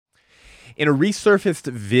In a resurfaced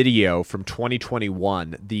video from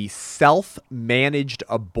 2021, the Self-Managed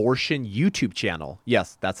Abortion YouTube channel,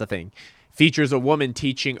 yes, that's a thing, features a woman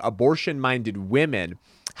teaching abortion-minded women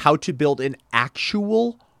how to build an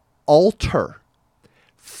actual altar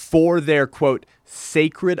for their, quote,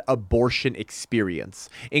 sacred abortion experience,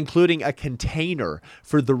 including a container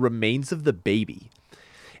for the remains of the baby.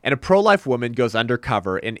 And a pro-life woman goes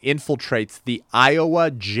undercover and infiltrates the Iowa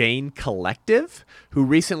Jane Collective, who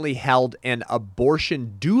recently held an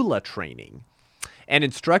abortion doula training and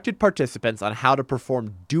instructed participants on how to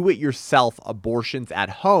perform do-it-yourself abortions at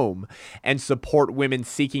home and support women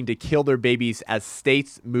seeking to kill their babies as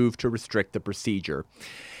states move to restrict the procedure.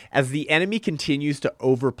 As the enemy continues to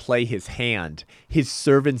overplay his hand, his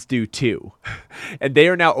servants do too. And they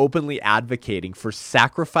are now openly advocating for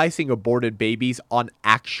sacrificing aborted babies on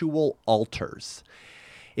actual altars.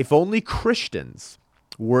 If only Christians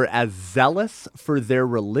were as zealous for their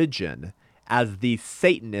religion as the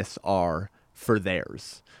Satanists are for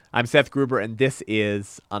theirs. I'm Seth Gruber, and this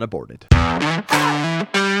is Unaborted.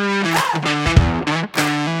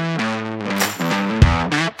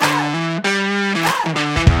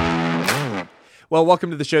 Well,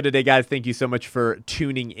 welcome to the show today, guys. Thank you so much for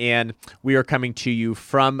tuning in. We are coming to you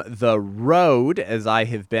from the road, as I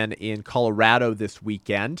have been in Colorado this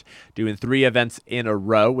weekend, doing 3 events in a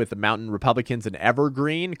row with the Mountain Republicans in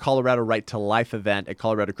Evergreen, Colorado Right to Life event at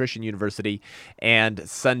Colorado Christian University, and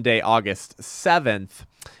Sunday, August 7th,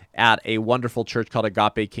 at a wonderful church called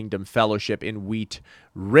Agape Kingdom Fellowship in Wheat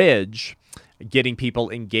Ridge, getting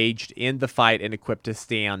people engaged in the fight and equipped to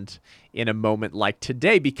stand in a moment like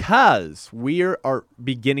today, because we are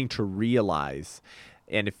beginning to realize,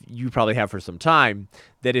 and if you probably have for some time,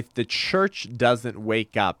 that if the church doesn't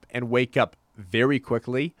wake up very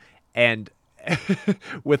quickly and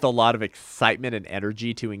with a lot of excitement and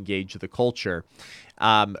energy to engage the culture,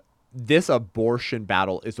 this abortion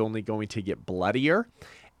battle is only going to get bloodier.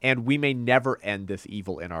 And we may never end this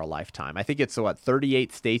evil in our lifetime. I think it's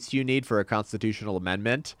 38 states you need for a constitutional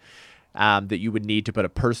amendment, that you would need to put a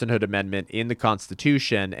personhood amendment in the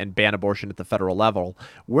Constitution and ban abortion at the federal level.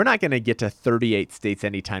 We're not going to get to 38 states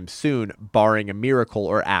anytime soon, barring a miracle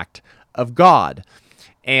or act of God.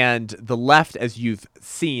 And the left, as you've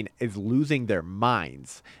seen, is losing their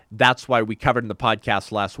minds. That's why we covered in the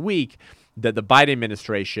podcast last week that the Biden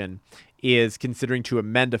administration is considering to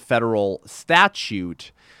amend a federal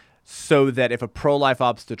statute so that if a pro-life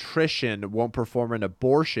obstetrician won't perform an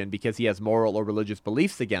abortion because he has moral or religious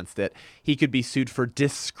beliefs against it, he could be sued for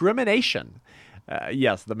discrimination.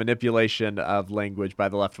 Yes, the manipulation of language by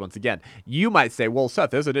the left once again. You might say, well,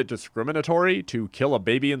 Seth, isn't it discriminatory to kill a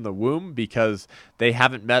baby in the womb because they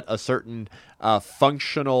haven't met a certain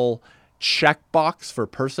functional checkbox for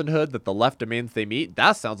personhood that the left demands they meet?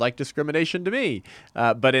 That sounds like discrimination to me.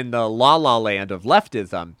 But in the la-la land of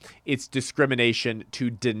leftism, it's discrimination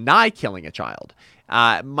to deny killing a child.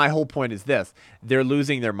 My whole point is this. They're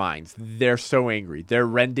losing their minds. They're so angry. They're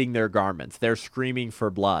rending their garments. They're screaming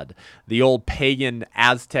for blood. The old pagan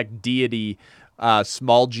Aztec deity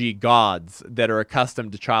small g gods that are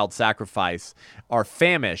accustomed to child sacrifice are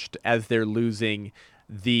famished as they're losing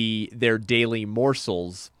their daily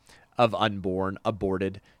morsels of unborn,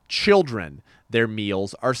 aborted children. Their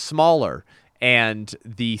meals are smaller, and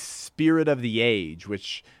the spirit of the age,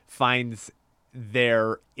 which finds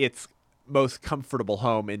its most comfortable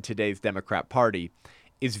home in today's Democrat Party,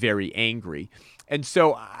 is very angry. And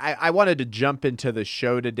so I wanted to jump into the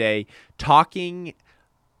show today talking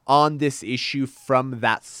on this issue from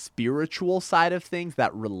that spiritual side of things,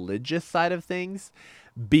 that religious side of things,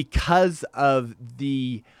 because of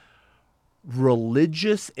the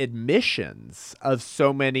religious admissions of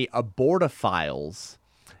so many abortophiles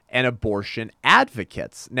and abortion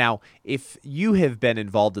advocates. Now, if you have been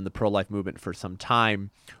involved in the pro-life movement for some time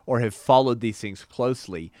or have followed these things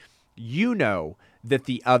closely, you know that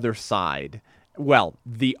the other side, well,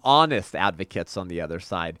 the honest advocates on the other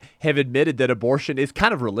side, have admitted that abortion is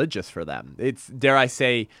kind of religious for them. It's, dare I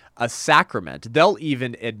say, a sacrament. They'll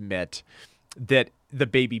even admit that the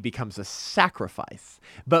baby becomes a sacrifice.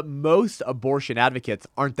 But most abortion advocates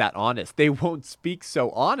aren't that honest. They won't speak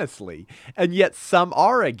so honestly. And yet some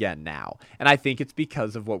are again now. And I think it's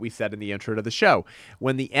because of what we said in the intro to the show.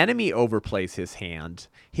 When the enemy overplays his hand,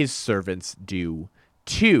 his servants do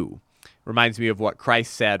too. Reminds me of what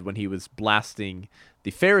Christ said when he was blasting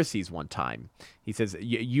the Pharisees one time. He says,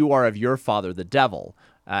 you are of your father, the devil.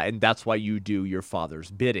 And that's why you do your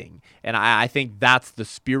father's bidding. And I think that's the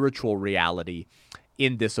spiritual reality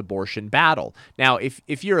in this abortion battle. Now,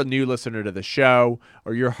 if you're a new listener to the show,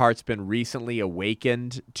 or your heart's been recently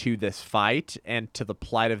awakened to this fight and to the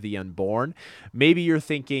plight of the unborn, maybe you're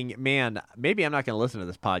thinking, man, maybe I'm not going to listen to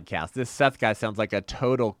this podcast. This Seth guy sounds like a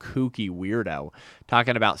total kooky weirdo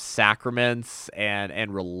talking about sacraments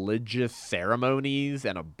and religious ceremonies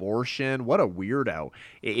and abortion. What a weirdo.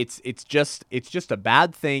 It's just a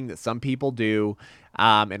bad thing that some people do,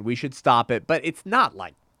 and we should stop it. But it's not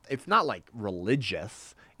like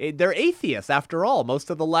religious. They're atheists after all. Most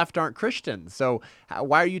of the left aren't Christians. So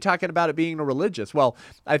why are you talking about it being religious? Well,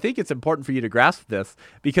 I think it's important for you to grasp this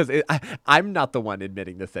because I'm not the one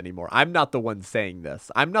admitting this anymore. I'm not the one saying this.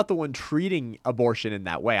 I'm not the one treating abortion in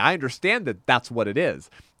that way. I understand that that's what it is.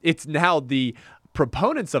 It's now the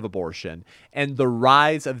proponents of abortion and the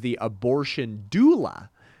rise of the abortion doula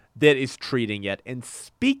that is treating it and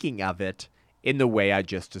speaking of it in the way I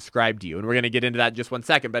just described to you. And we're going to get into that in just 1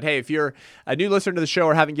 second. But hey, if you're a new listener to the show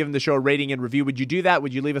or haven't given the show a rating and review, would you do that?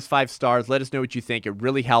 Would you leave us 5 stars? Let us know what you think. It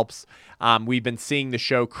really helps. We've been seeing the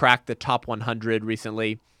show crack the top 100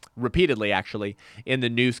 recently, repeatedly actually, in the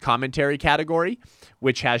news commentary category,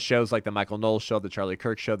 which has shows like the Michael Knowles Show, the Charlie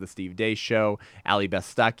Kirk Show, the Steve Deace Show, Ali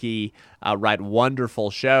Bestaki, write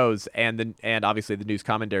wonderful shows, and obviously the news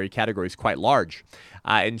commentary category is quite large.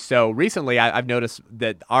 And so recently I've noticed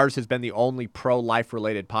that ours has been the only pro-life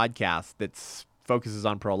related podcast that focuses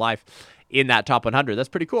on pro-life in that top 100. That's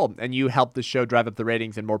pretty cool. And you help the show drive up the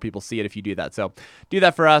ratings and more people see it if you do that. So do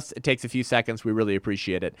that for us. It takes a few seconds. We really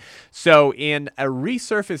appreciate it. So in a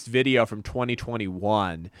resurfaced video from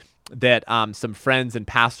 2021 that some friends and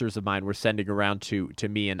pastors of mine were sending around to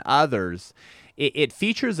me and others, it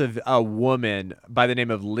features a woman by the name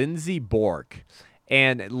of Lindsey Bork.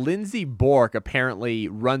 And Lindsey Bork apparently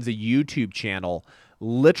runs a YouTube channel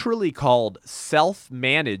literally called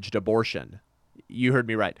Self-Managed Abortion. You heard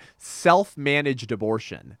me right. Self-managed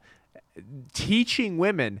abortion. Teaching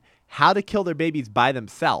women how to kill their babies by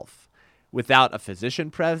themselves without a physician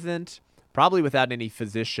present, probably without any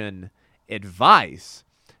physician advice,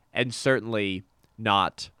 and certainly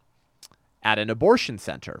not at an abortion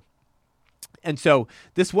center. And so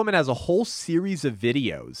this woman has a whole series of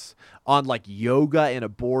videos on like yoga and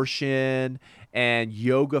abortion and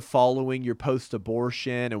yoga following your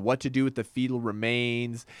post-abortion and what to do with the fetal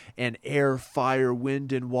remains and air, fire,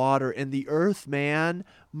 wind, and water and the earth, man,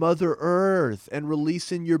 Mother Earth, and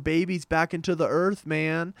releasing your babies back into the earth,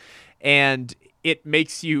 man. And it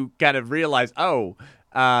makes you kind of realize,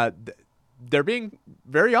 they're being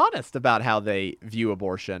very honest about how they view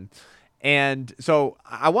abortion. And so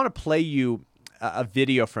I want to play you a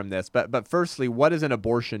video from this, but firstly, what is an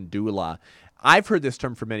abortion doula? I've heard this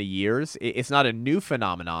term for many years. It's not a new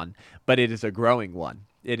phenomenon, but it is a growing one.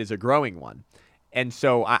 And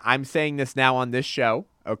so I'm saying this now on this show,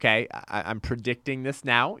 okay? I'm predicting this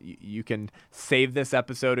now. You can save this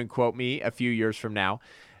episode and quote me a few years from now.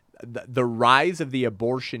 The rise of the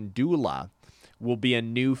abortion doula will be a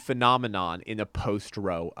new phenomenon in a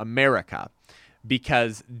post-Roe America,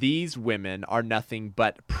 because these women are nothing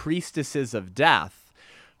but priestesses of death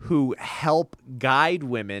who help guide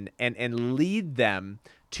women and lead them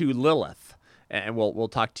to Lilith. And we'll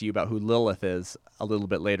talk to you about who Lilith is a little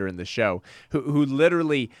bit later in the show, who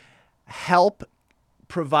literally help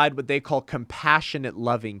provide what they call compassionate,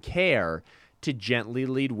 loving care to gently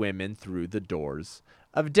lead women through the doors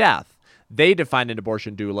of death. They define an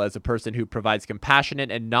abortion doula as a person who provides compassionate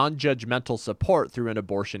and non-judgmental support through an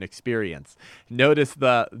abortion experience. Notice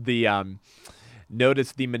the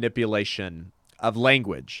manipulation of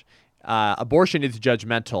language. Abortion is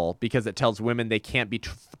judgmental because it tells women they can't be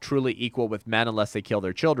truly equal with men unless they kill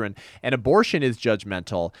their children. And abortion is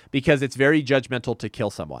judgmental because it's very judgmental to kill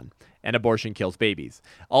someone. And abortion kills babies.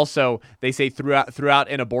 Also, they say throughout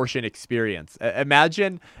an abortion experience.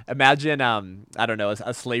 Imagine, I don't know,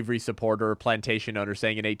 a slavery supporter or plantation owner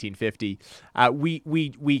saying in 1850,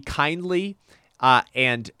 we kindly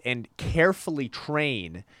and carefully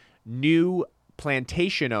train new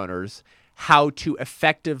plantation owners how to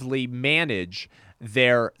effectively manage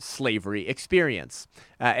their slavery experience.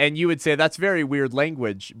 And you would say that's very weird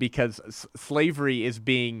language because slavery is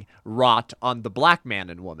being wrought on the black man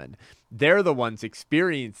and woman. They're the ones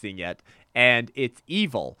experiencing it, and it's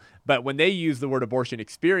evil. But when they use the word abortion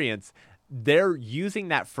experience, they're using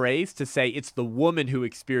that phrase to say it's the woman who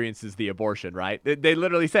experiences the abortion, right? They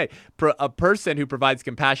literally say a person who provides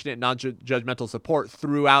compassionate, non-judgmental support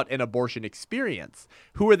throughout an abortion experience.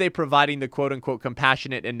 Who are they providing the quote-unquote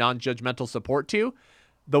compassionate and non-judgmental support to?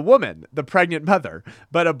 The woman, the pregnant mother.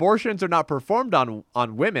 But abortions are not performed on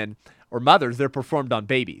women or mothers. They're performed on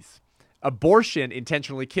babies. Abortion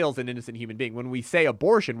intentionally kills an innocent human being. When we say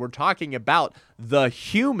abortion, we're talking about the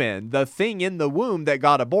human, the thing in the womb that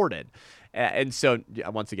got aborted. And so,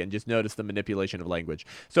 once again, just notice the manipulation of language.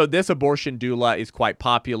 So this abortion doula is quite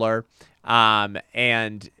popular.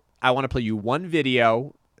 And I want to play you one short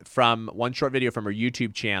video from her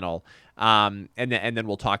YouTube channel, and then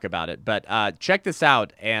we'll talk about it. But check this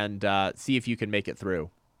out and see if you can make it through.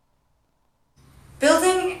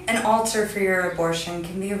 Building an altar for your abortion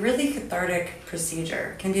can be a really cathartic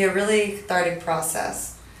procedure, can be a really cathartic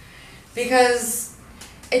process, because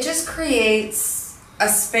it just creates a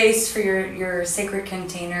space for your sacred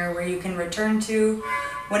container where you can return to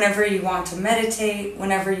whenever you want to meditate,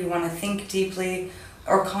 whenever you want to think deeply,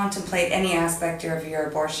 or contemplate any aspect of your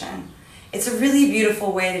abortion. It's a really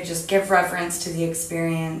beautiful way to just give reverence to the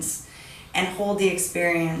experience and hold the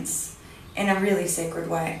experience in a really sacred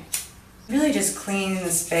way. Really just clean the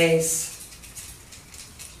space,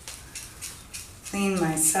 clean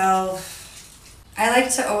myself. I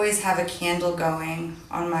like to always have a candle going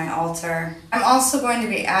on my altar. I'm also going to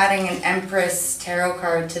be adding an Empress tarot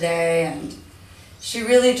card today, and she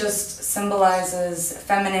really just symbolizes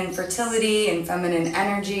feminine fertility and feminine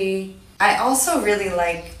energy. I also really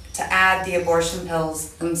like to add the abortion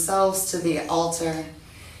pills themselves to the altar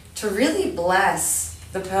to really bless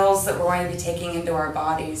the pills that we're going to be taking into our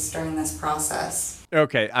bodies during this process.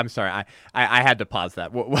 Okay, I'm sorry. I had to pause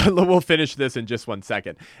that. We'll finish this in just 1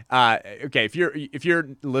 second. Okay, if you're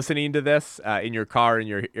listening to this in your car, in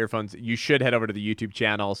your earphones, you should head over to the YouTube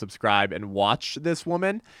channel, subscribe, and watch this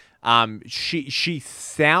woman. She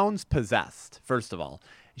sounds possessed. First of all,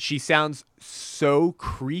 she sounds so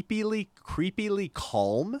creepily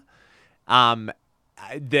calm.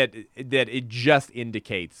 That it just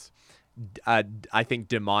indicates, I think,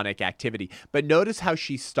 demonic activity. But notice how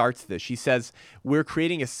she starts this. She says, we're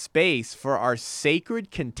creating a space for our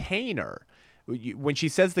sacred container. When she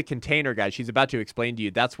says the container, guys, she's about to explain to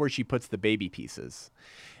you, that's where she puts the baby pieces.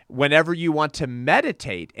 Whenever you want to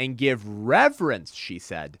meditate and give reverence, she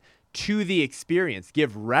said, to the experience,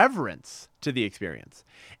 give reverence to the experience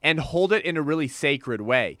and hold it in a really sacred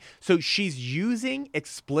way. So she's using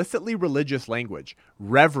explicitly religious language,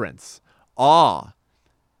 reverence, awe,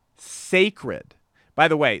 sacred. By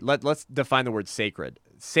the way, let's define the word sacred.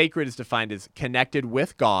 Sacred is defined as connected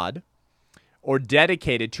with God or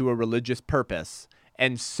dedicated to a religious purpose,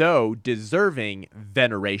 and so deserving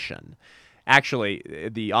veneration. Actually,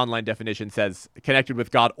 the online definition says connected with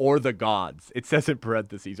God or the gods. It says in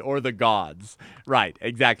parentheses, or the gods. Right,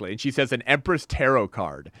 exactly. And she says an Empress tarot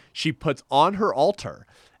card she puts on her altar.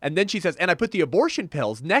 And then she says, and I put the abortion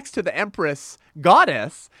pills next to the Empress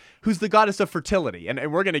goddess, who's the goddess of fertility. And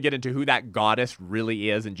we're going to get into who that goddess really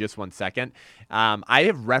is in just 1 second. I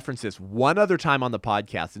have referenced this one other time on the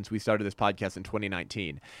podcast since we started this podcast in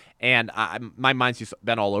 2019. And my mind's just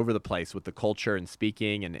been all over the place with the culture and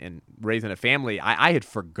speaking and raising a family. I had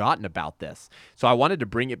forgotten about this. So I wanted to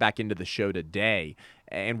bring it back into the show today.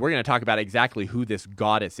 And we're going to talk about exactly who this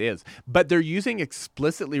goddess is. But they're using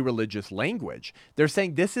explicitly religious language. They're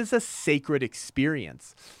saying this is a sacred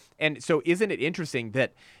experience. And so isn't it interesting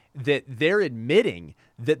that they're admitting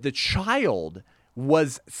that the child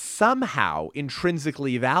was somehow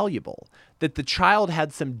intrinsically valuable, that the child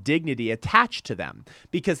had some dignity attached to them?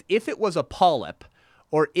 Because if it was a polyp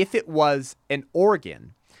or if it was an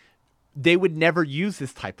organ, they would never use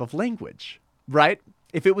this type of language, right?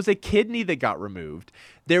 If it was a kidney that got removed,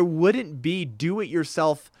 there wouldn't be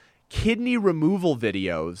do-it-yourself kidney removal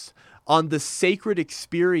videos on the sacred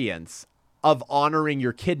experience of honoring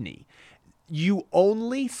your kidney. You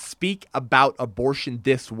only speak about abortion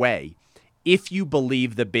this way if you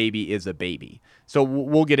believe the baby is a baby. So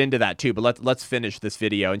we'll get into that too, but let's finish this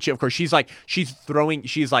video. And she's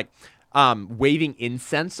waving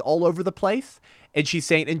incense all over the place. And she's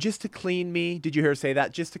saying, and just to clean me, did you hear her say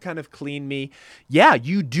that? Just to kind of clean me. Yeah,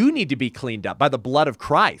 you do need to be cleaned up by the blood of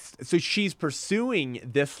Christ. So she's pursuing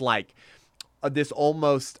this this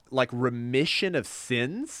almost like remission of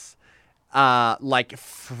sins, like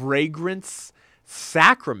fragrance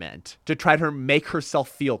sacrament to try to make herself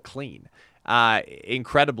feel clean.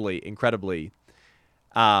 Incredibly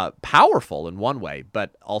powerful in one way,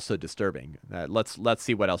 but also disturbing. Let's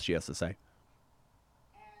see what else she has to say.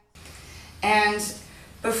 And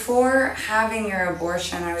before having your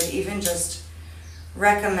abortion, I would even just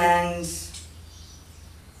recommend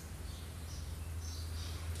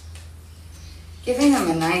giving them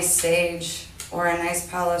a nice sage or a nice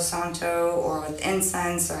Palo Santo or with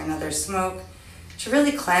incense or another smoke to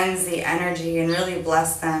really cleanse the energy and really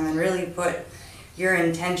bless them and really put your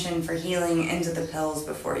intention for healing into the pills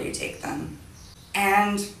before you take them.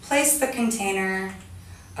 And place the container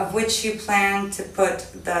of which you plan to put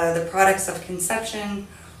the products of conception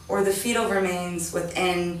or the fetal remains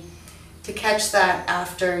within to catch that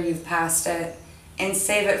after you've passed it and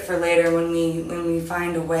save it for later when we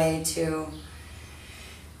find a way to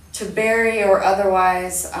bury or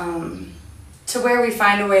otherwise to where we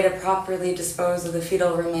find a way to properly dispose of the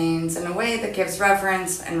fetal remains in a way that gives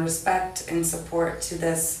reverence and respect and support to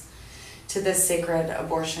this sacred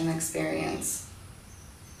abortion experience.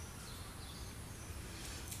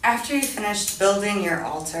 After you've finished building your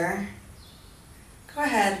altar, go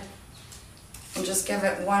ahead and just give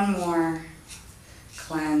it one more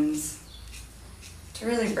cleanse to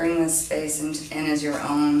really bring this space in as your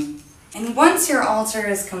own. And once your altar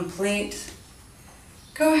is complete,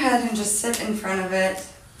 go ahead and just sit in front of it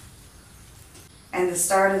and the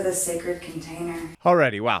start of the sacred container.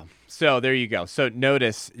 Alrighty, wow. So there you go. So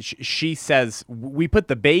notice she says we put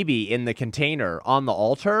the baby in the container on the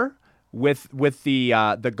altar with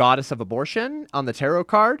the goddess of abortion on the tarot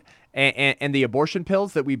card and the abortion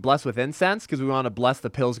pills that we bless with incense because we want to bless the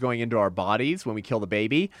pills going into our bodies when we kill the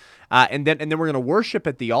baby. And then we're going to worship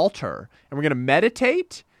at the altar and we're going to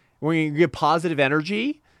meditate. We're going to give positive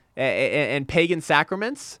energy and pagan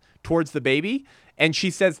sacraments towards the baby. And she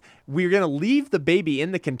says we're going to leave the baby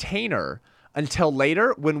in the container until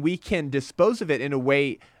later when we can dispose of it in a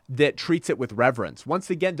way that treats it with reverence. Once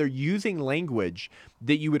again, they're using language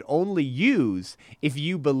that you would only use if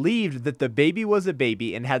you believed that the baby was a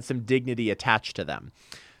baby and had some dignity attached to them.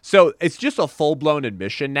 So it's just a full-blown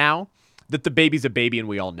admission now that the baby's a baby and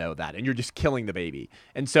we all know that, and you're just killing the baby.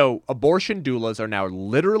 And so abortion doulas are now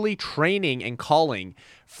literally training and calling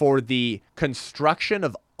for the construction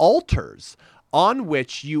of altars on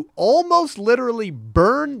which you almost literally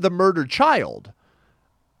burn the murdered child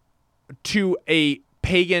to a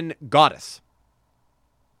pagan goddess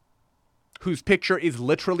whose picture is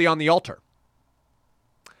literally on the altar.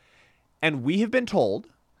 And we have been told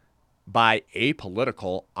by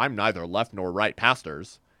apolitical, I'm neither left nor right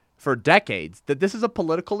pastors for decades that this is a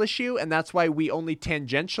political issue, and that's why we only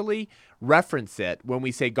tangentially reference it when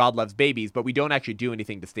we say God loves babies, but we don't actually do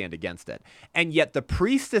anything to stand against it. And yet the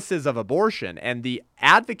priestesses of abortion and the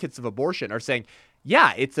advocates of abortion are saying,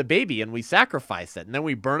 yeah, it's a baby and we sacrifice it and then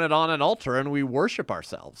we burn it on an altar and we worship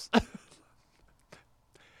ourselves.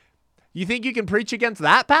 You think you can preach against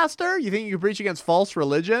that, Pastor? You think you can preach against false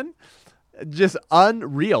religion? Just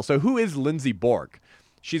unreal. So who is Lindsay Bork?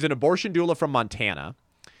 She's an abortion doula from Montana.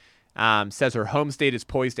 Says her home state is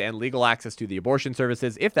poised to end legal access to the abortion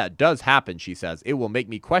services. If that does happen, she says, it will make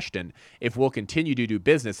me question if we'll continue to do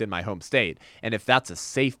business in my home state and if that's a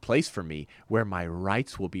safe place for me where my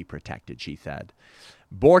rights will be protected, she said.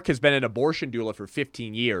 Bork has been an abortion doula for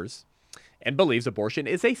 15 years and believes abortion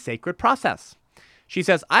is a sacred process. She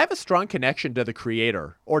says, I have a strong connection to the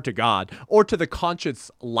Creator or to God or to the conscious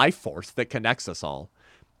life force that connects us all.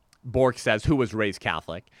 Bork says, who was raised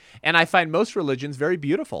Catholic, and I find most religions very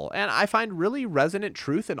beautiful, and I find really resonant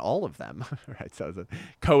truth in all of them, right? So it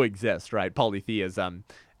coexist, right? Polytheism,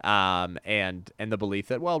 and the belief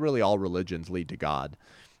that, well, really all religions lead to God.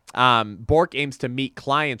 Bork aims to meet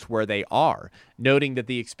clients where they are, noting that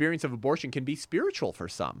the experience of abortion can be spiritual for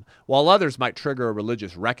some, while others might trigger a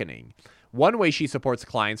religious reckoning. One way she supports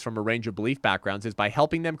clients from a range of belief backgrounds is by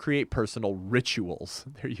helping them create personal rituals.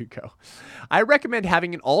 There you go. I recommend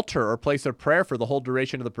having an altar or place of prayer for the whole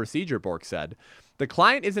duration of the procedure, Bork said. The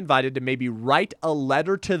client is invited to maybe write a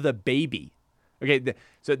letter to the baby. Okay,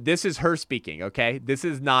 so this is her speaking, okay? This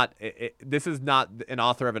is not an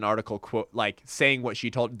author of an article quote like saying what she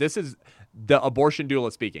told. This is the abortion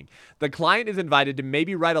doula speaking. The client is invited to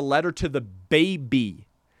maybe write a letter to the baby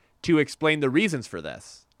to explain the reasons for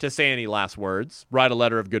this. To say any last words, write a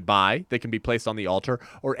letter of goodbye that can be placed on the altar,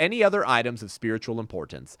 or any other items of spiritual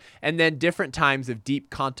importance. And then different times of deep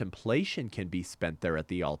contemplation can be spent there at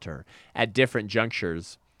the altar at different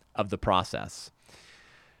junctures of the process.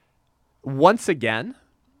 Once again,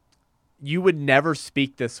 you would never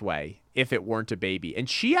speak this way if it weren't a baby. And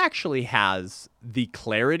she actually has the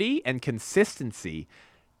clarity and consistency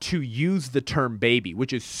to use the term baby,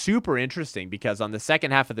 which is super interesting because on the second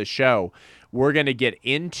half of the show, we're going to get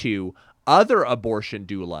into other abortion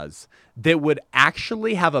doulas that would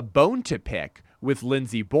actually have a bone to pick with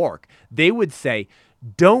Lindsay Bork. They would say,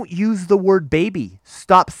 don't use the word baby.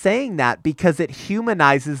 Stop saying that because it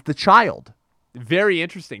humanizes the child. Very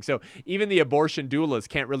interesting. So even the abortion doulas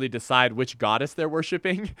can't really decide which goddess they're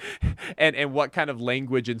worshiping and what kind of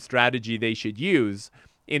language and strategy they should use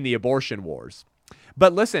in the abortion wars.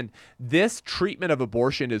 But listen, this treatment of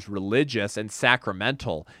abortion as religious and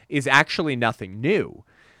sacramental is actually nothing new.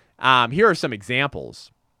 Here are some examples.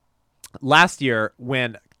 Last year,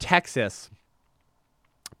 when Texas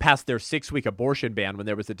passed their 6-week abortion ban when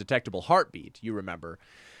there was a detectable heartbeat, you remember,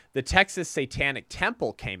 the Texas Satanic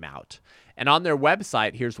Temple came out. And on their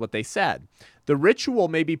website, here's what they said. The ritual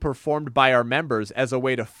may be performed by our members as a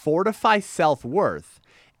way to fortify self-worth,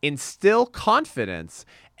 instill confidence,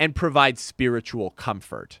 and provide spiritual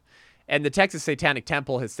comfort. And the Texas Satanic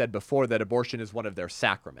Temple has said before that abortion is one of their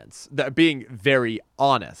sacraments. They're being very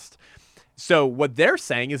honest. So what they're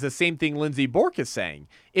saying is the same thing Lindsey Bork is saying.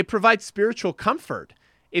 It provides spiritual comfort.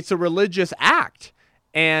 It's a religious act.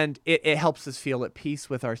 And it helps us feel at peace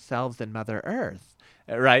with ourselves and Mother Earth,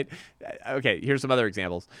 right? Okay, here's some other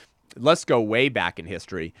examples. Let's go way back in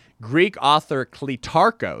history. Greek author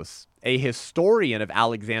Cleitarchos, a historian of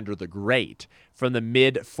Alexander the Great from the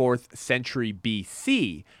mid-4th century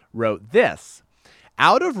BC, wrote this.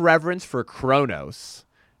 Out of reverence for Kronos,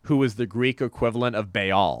 who was the Greek equivalent of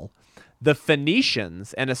Baal, the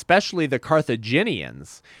Phoenicians, and especially the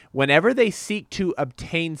Carthaginians, whenever they seek to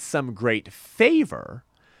obtain some great favor,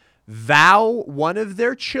 vow one of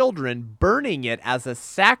their children, burning it as a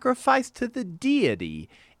sacrifice to the deity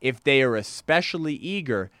if they are especially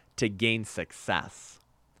eager to gain success.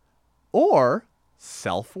 Or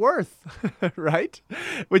self-worth, right?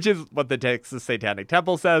 Which is what the Texas Satanic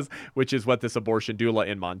Temple says, which is what this abortion doula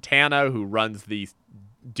in Montana, who runs the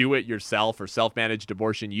do-it-yourself or self-managed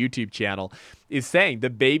abortion YouTube channel, is saying. The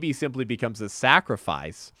baby simply becomes a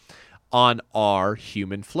sacrifice on our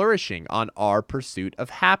human flourishing, on our pursuit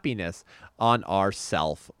of happiness, on our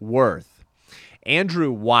self-worth.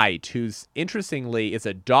 Andrew White, who's interestingly is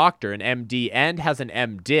a doctor, an MD, and has an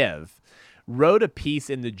MDiv, wrote a piece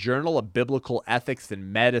in the Journal of Biblical Ethics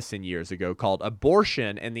and Medicine years ago called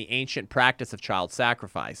Abortion and the Ancient Practice of Child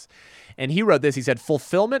Sacrifice. And he wrote this. He said,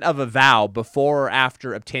 fulfillment of a vow before or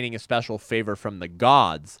after obtaining a special favor from the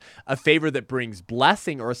gods, a favor that brings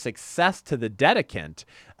blessing or success to the dedicant,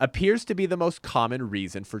 appears to be the most common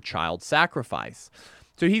reason for child sacrifice.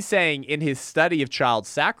 So he's saying in his study of child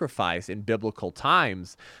sacrifice in biblical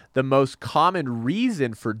times, the most common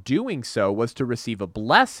reason for doing so was to receive a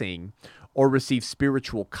blessing or receive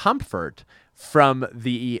spiritual comfort from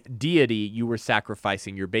the deity you were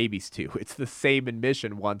sacrificing your babies to. It's the same in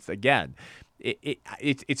mission once again.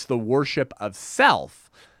 It's the worship of self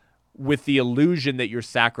with the illusion that you're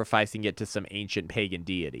sacrificing it to some ancient pagan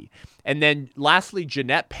deity. And then lastly,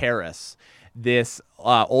 Jeanette Paris, this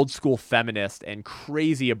old school feminist and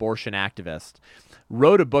crazy abortion activist,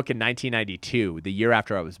 wrote a book in 1992, the year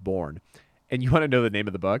after I was born. And you want to know the name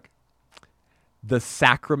of the book? The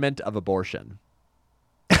Sacrament of Abortion.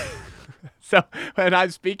 So when I'm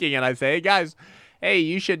speaking and I say, hey guys, hey,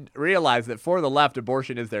 you should realize that for the left,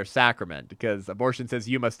 abortion is their sacrament, because abortion says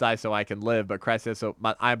you must die so I can live, but Christ says so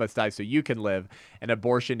I must die so you can live, and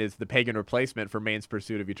abortion is the pagan replacement for man's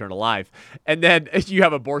pursuit of eternal life. And then you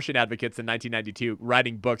have abortion advocates in 1992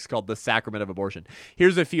 writing books called The Sacrament of Abortion.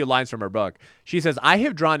 Here's a few lines from her book. She says, I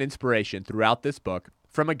have drawn inspiration throughout this book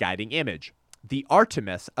from a guiding image, the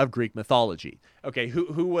Artemis of Greek mythology. Okay,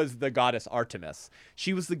 who was the goddess Artemis?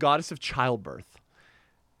 She was the goddess of childbirth.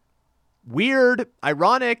 Weird,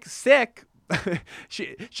 ironic, sick.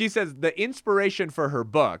 She says the inspiration for her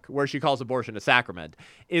book, where she calls abortion a sacrament,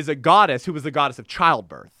 is a goddess who was the goddess of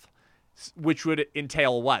childbirth, which would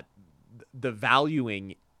entail what? The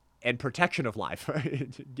valuing and protection of life,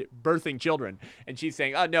 birthing children. And she's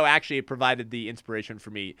saying, oh, no, actually, it provided the inspiration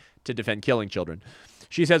for me to defend killing children.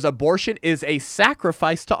 She says abortion is a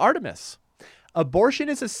sacrifice to Artemis. Abortion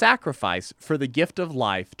is a sacrifice for the gift of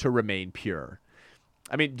life to remain pure.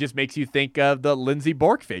 I mean, it just makes you think of the Lindsey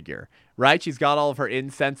Bork figure, right? She's got all of her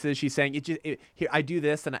incenses. She's saying, here, I do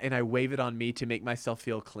this and I wave it on me to make myself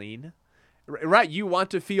feel clean. Right? You want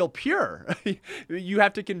to feel pure. You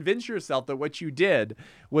have to convince yourself that what you did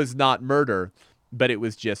was not murder, but it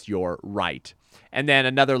was just your right. And then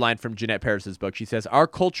another line from Jeanette Paris's book. She says, our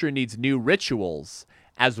culture needs new rituals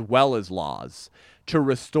as well as laws to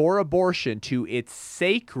restore abortion to its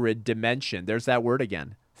sacred dimension. There's that word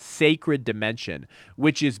again. Sacred dimension,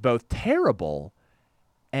 which is both terrible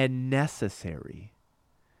and necessary.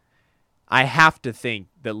 I have to think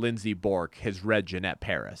that Lindsey Bork has read Jeanette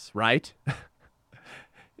Paris, right?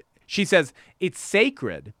 She says it's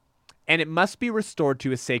sacred and it must be restored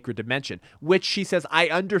to a sacred dimension, which she says I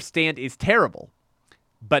understand is terrible,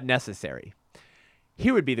 but necessary.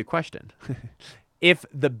 Here would be the question. If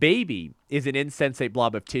the baby is an insensate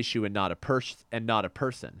blob of tissue and not a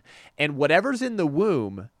person, and whatever's in the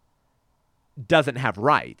womb doesn't have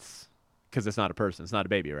rights, because it's not a person, it's not a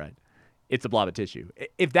baby, right? It's a blob of tissue.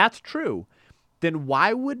 If that's true, then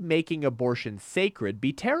why would making abortion sacred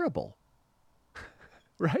be terrible?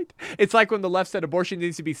 Right? It's like when the left said abortion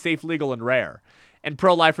needs to be safe, legal, and rare. And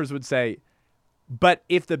pro-lifers would say, But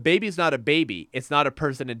if the baby's not a baby, it's not a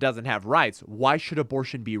person and doesn't have rights, why should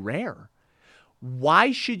abortion be rare?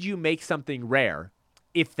 Why should you make something rare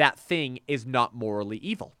if that thing is not morally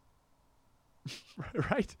evil?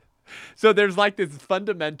 Right? So there's like this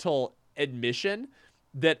fundamental admission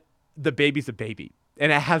that the baby's a baby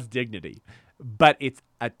and it has dignity, but it's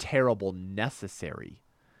a terrible necessary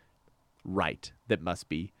right that must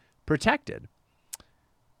be protected.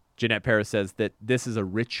 Jeanette Paris says that this is a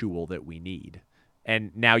ritual that we need.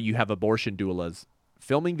 And now you have abortion doulas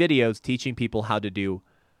filming videos teaching people how to do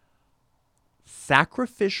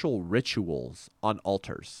sacrificial rituals on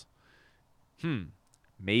altars.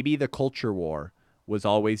 Maybe the culture war was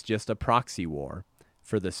always just a proxy war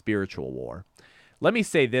for the spiritual war. Let me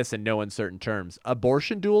say this in no uncertain terms.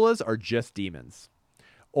 Abortion doulas are just demons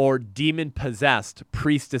or demon-possessed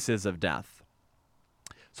priestesses of death.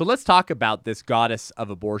 So let's talk about this goddess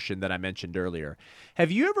of abortion that I mentioned earlier.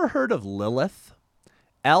 Have you ever heard of Lilith?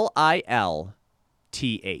 Lilth.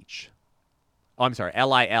 Oh, I'm sorry,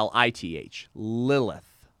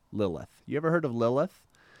 Lilith. Lilith. You ever heard of Lilith?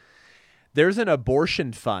 There's an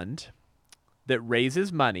abortion fund that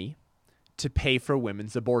raises money to pay for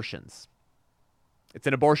women's abortions. It's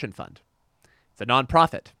an abortion fund. It's a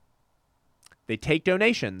nonprofit. They take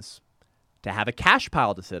donations to have a cash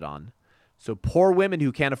pile to sit on so poor women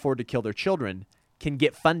who can't afford to kill their children can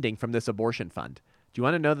get funding from this abortion fund. Do you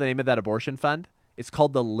want to know the name of that abortion fund? It's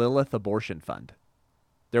called the Lilith Abortion Fund.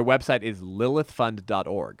 Their website is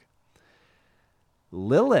lilithfund.org.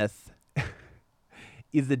 Lilith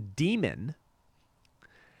is a demon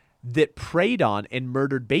that preyed on and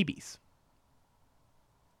murdered babies.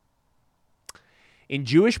 In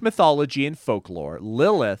Jewish mythology and folklore,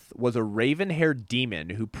 Lilith was a raven-haired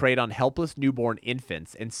demon who preyed on helpless newborn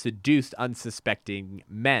infants and seduced unsuspecting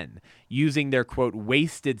men, using their, quote,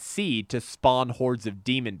 wasted seed to spawn hordes of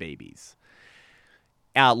demon babies.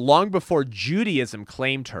 Long before Judaism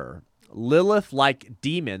claimed her, Lilith-like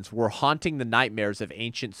demons were haunting the nightmares of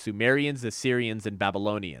ancient Sumerians, Assyrians, and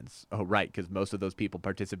Babylonians. Oh, right, because most of those people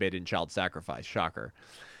participated in child sacrifice. Shocker.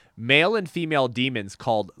 Male and female demons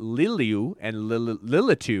called Liliu and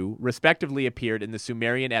Lilitu respectively appeared in the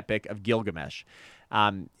Sumerian epic of Gilgamesh.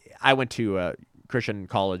 I went to a Christian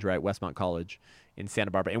college, right, Westmont College in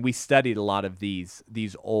Santa Barbara, and we studied a lot of these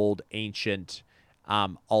old ancient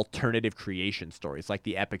alternative creation stories, like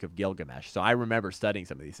the Epic of Gilgamesh. So I remember studying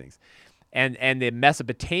some of these things. And the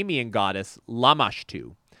Mesopotamian goddess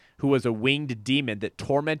Lamashtu, who was a winged demon that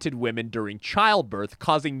tormented women during childbirth,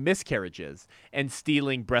 causing miscarriages and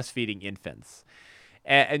stealing breastfeeding infants.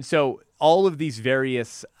 And so all of these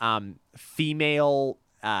various female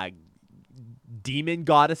demon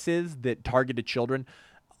goddesses that targeted children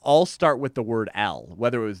all start with the word El,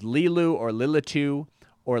 whether it was Lilu or Lilitu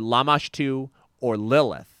or Lamashtu or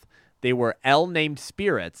Lilith. They were El-named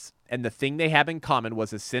spirits, and the thing they have in common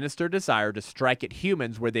was a sinister desire to strike at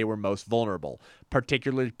humans where they were most vulnerable,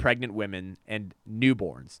 particularly pregnant women and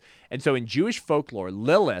newborns. And so in Jewish folklore,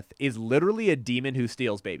 Lilith is literally a demon who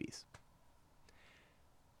steals babies.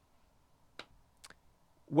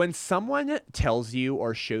 When someone tells you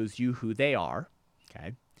or shows you who they are,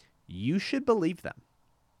 okay, you should believe them.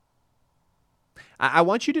 I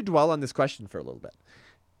want you to dwell on this question for a little bit.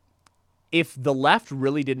 If the left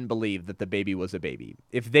really didn't believe that the baby was a baby,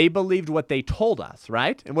 if they believed what they told us,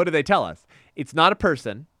 right? And what do they tell us? It's not a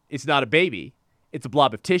person, it's not a baby, it's a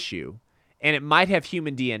blob of tissue, and it might have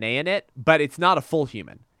human DNA in it, but it's not a full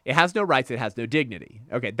human. It has no rights, it has no dignity.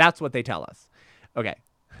 Okay, that's what they tell us. Okay,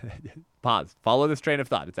 pause. Follow this train of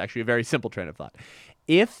thought. It's actually a very simple train of thought.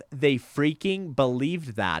 If they freaking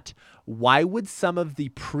believed that, why would some of the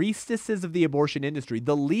priestesses of the abortion industry,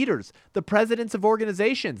 the leaders, the presidents of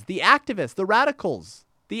organizations, the activists, the radicals,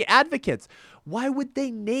 the advocates, why would they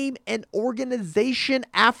name an organization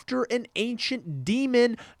after an ancient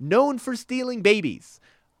demon known for stealing babies?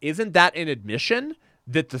 Isn't that an admission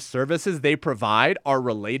that the services they provide are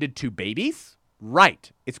related to babies?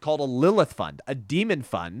 Right. It's called a Lilith fund, a demon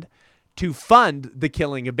fund to fund the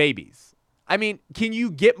killing of babies. I mean, can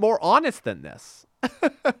you get more honest than this?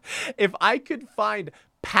 If I could find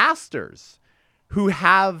pastors who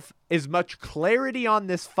have as much clarity on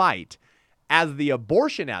this fight as the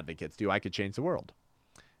abortion advocates do, I could change the world.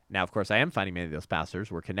 Now, of course, I am finding many of those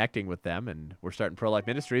pastors. We're connecting with them, and we're starting pro-life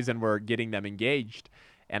ministries, and we're getting them engaged.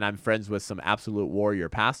 And I'm friends with some absolute warrior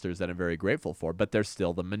pastors that I'm very grateful for, but they're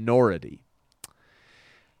still the minority.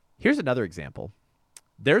 Here's another example.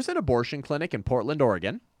 There's an abortion clinic in Portland,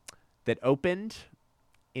 Oregon that opened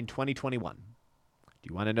in 2021. Do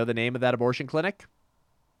you want to know the name of that abortion clinic?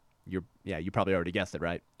 You probably already guessed it,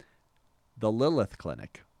 right? The Lilith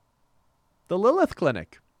Clinic. The Lilith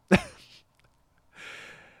Clinic.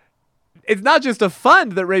 It's not just a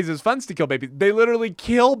fund that raises funds to kill babies. They literally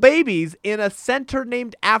kill babies in a center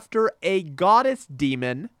named after a goddess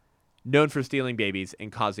demon known for stealing babies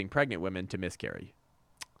and causing pregnant women to miscarry.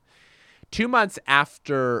 2 months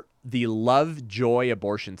after the Lovejoy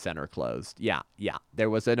Abortion Center closed. Yeah. There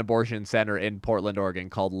was an abortion center in Portland, Oregon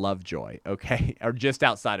called Lovejoy, okay? Or just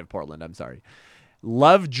outside of Portland, I'm sorry.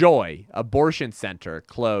 Lovejoy Abortion Center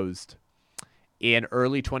closed in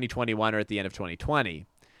early 2021 or at the end of 2020.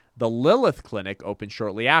 The Lilith Clinic opened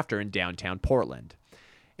shortly after in downtown Portland.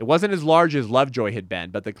 It wasn't as large as Lovejoy had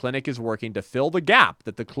been, but the clinic is working to fill the gap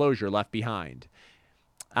that the closure left behind.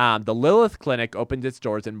 The Lilith Clinic opened its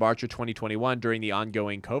doors in March of 2021 during the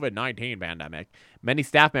ongoing COVID-19 pandemic. Many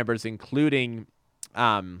staff members,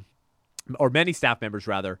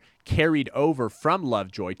 carried over from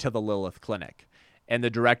Lovejoy to the Lilith Clinic. And the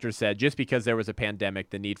director said, just because there was a pandemic,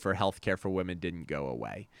 the need for health care for women didn't go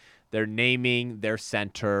away. They're naming their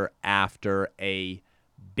center after a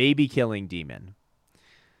baby-killing demon.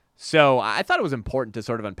 So I thought it was important to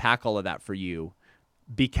sort of unpack all of that for you,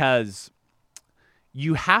 because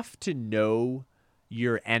you have to know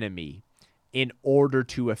your enemy in order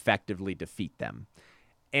to effectively defeat them.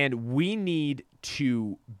 And we need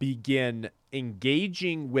to begin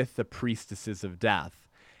engaging with the priestesses of death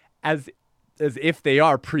as if they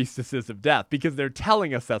are priestesses of death, because they're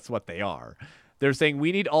telling us that's what they are. They're saying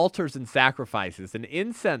we need altars and sacrifices and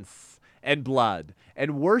incense and blood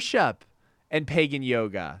and worship and pagan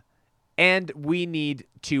yoga. And we need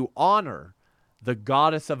to honor the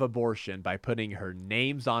goddess of abortion by putting her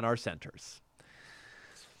names on our centers.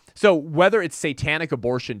 So whether it's satanic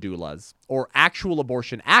abortion doulas or actual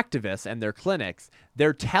abortion activists and their clinics,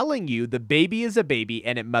 they're telling you the baby is a baby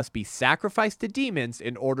and it must be sacrificed to demons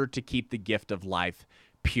in order to keep the gift of life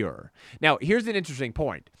pure. Now, here's an interesting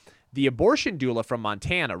point. The abortion doula from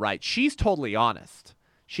Montana, right? She's totally honest.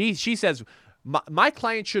 She says, my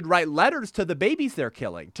client should write letters to the babies they're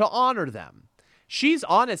killing to honor them. She's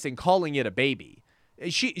honest in calling it a baby.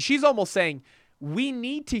 She's almost saying, we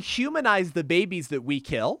need to humanize the babies that we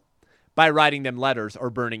kill by writing them letters or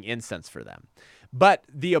burning incense for them. But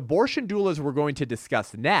the abortion doulas we're going to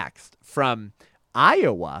discuss next from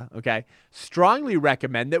Iowa, okay, strongly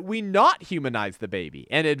recommend that we not humanize the baby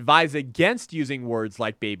and advise against using words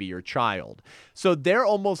like baby or child. So they're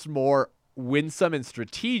almost more winsome and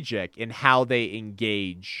strategic in how they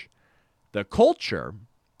engage the culture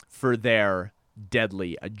for their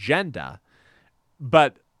deadly agenda.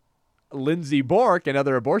 But Lindsey Bork and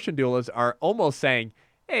other abortion doulas are almost saying,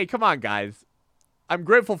 hey, come on, guys. I'm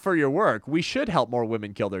grateful for your work. We should help more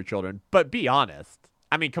women kill their children, but be honest.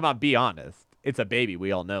 I mean, come on, be honest. It's a baby.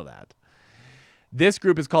 We all know that. This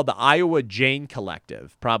group is called the Iowa Jane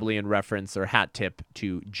Collective, probably in reference or hat tip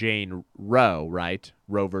to Jane Roe, right?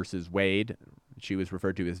 Roe versus Wade. She was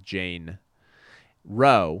referred to as Jane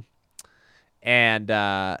Roe, and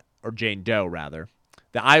or Jane Doe, rather.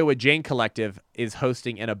 The Iowa Jane Collective is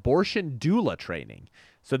hosting an abortion doula training.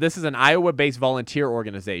 So this is an Iowa-based volunteer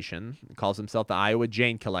organization. It calls themselves the Iowa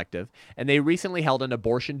Jane Collective. And they recently held an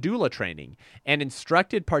abortion doula training and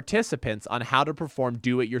instructed participants on how to perform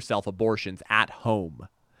do-it-yourself abortions at home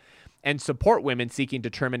and support women seeking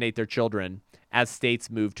to terminate their children as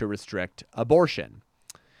states move to restrict abortion.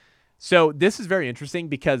 So this is very interesting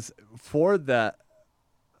because for the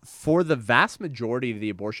vast majority of the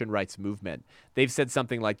abortion rights movement, they've said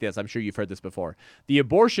something like this. I'm sure you've heard this before. The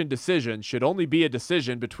abortion decision should only be a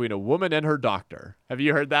decision between a woman and her doctor. Have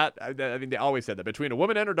you heard that? I mean, they always said that, between a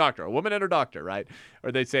woman and her doctor, right?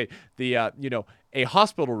 Or they say a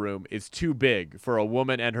hospital room is too big for a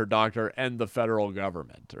woman and her doctor and the federal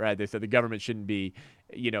government, right? They said the government shouldn't be,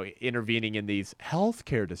 intervening in these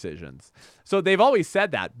healthcare decisions. So they've always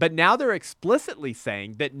said that, but now they're explicitly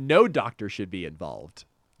saying that no doctor should be involved.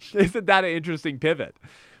 Isn't that an interesting pivot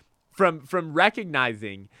from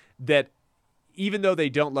recognizing that even though they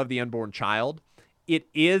don't love the unborn child, it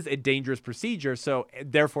is a dangerous procedure. So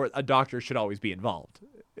therefore a doctor should always be involved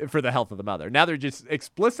for the health of the mother. Now they're just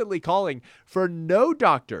explicitly calling for no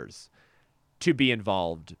doctors to be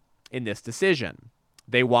involved in this decision.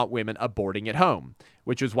 They want women aborting at home,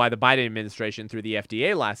 which is why the Biden administration through the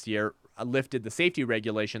FDA last year lifted the safety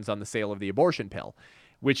regulations on the sale of the abortion pill,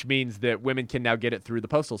 which means that women can now get it through the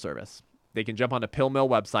Postal Service. They can jump on a pill mill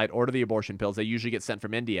website, order the abortion pills. They usually get sent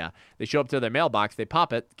from India. They show up to their mailbox, they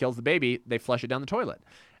pop it, kills the baby, they flush it down the toilet.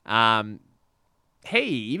 Hey,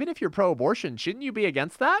 even if you're pro-abortion, shouldn't you be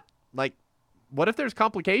against that? Like, what if there's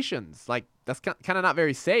complications? Like, that's kind of not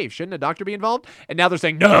very safe. Shouldn't a doctor be involved? And now they're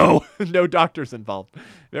saying, no, no doctors involved.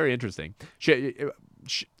 Very interesting.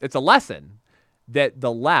 It's a lesson that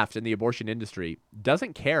the left and the abortion industry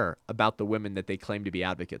doesn't care about the women that they claim to be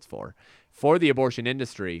advocates for. For the abortion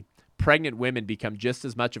industry, pregnant women become just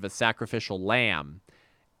as much of a sacrificial lamb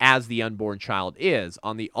as the unborn child is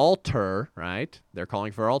on the altar, right? They're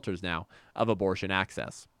calling for altars now of abortion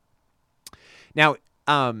access. Now,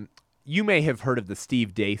 you may have heard of the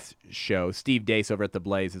Steve Deace show. Steve Deace over at The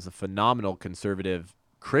Blaze is a phenomenal conservative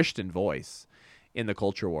Christian voice in the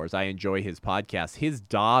culture wars. I enjoy his podcast. His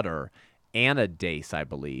daughter, Anna Deace, I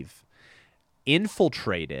believe,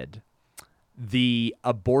 infiltrated the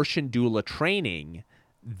abortion doula training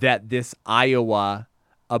that this Iowa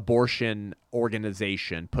abortion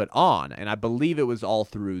organization put on. And I believe it was all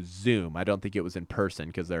through Zoom. I don't think it was in person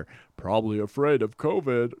because they're probably afraid of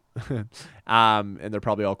COVID. And they're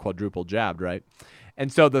probably all quadruple jabbed, right?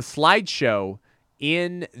 And so the slideshow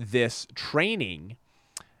in this training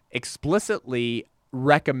explicitly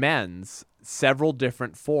recommends several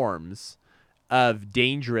different forms of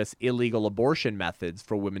dangerous illegal abortion methods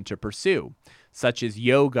for women to pursue, such as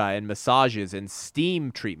yoga and massages and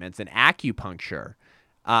steam treatments and acupuncture.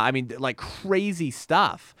 Like crazy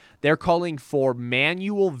stuff. They're calling for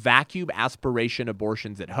manual vacuum aspiration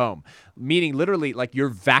abortions at home, meaning literally like you're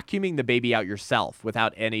vacuuming the baby out yourself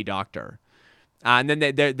without any doctor. And then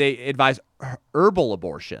they advise herbal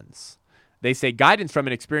abortions. They say guidance from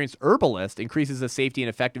an experienced herbalist increases the safety and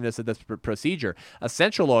effectiveness of this procedure.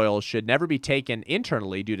 Essential oils should never be taken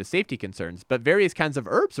internally due to safety concerns, but various kinds of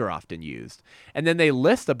herbs are often used. And then they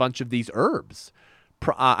list a bunch of these herbs.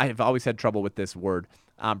 I've always had trouble with this word.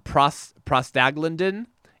 Prostaglandin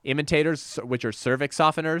imitators, which are cervix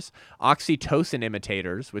softeners, oxytocin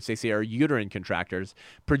imitators, which they say are uterine contractors,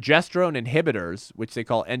 progesterone inhibitors, which they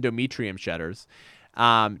call endometrium shedders,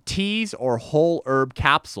 teas or whole herb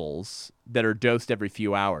capsules that are dosed every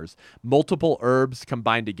few hours, multiple herbs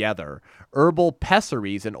combined together, herbal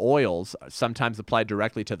pessaries and oils sometimes applied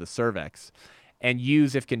directly to the cervix, and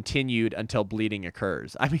use if continued until bleeding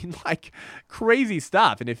occurs. I mean, like crazy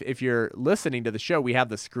stuff. And if you're listening to the show, we have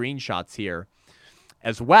the screenshots here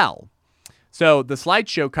as well. So the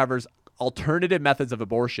slideshow covers alternative methods of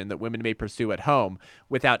abortion that women may pursue at home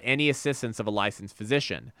without any assistance of a licensed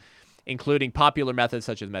physician, including popular methods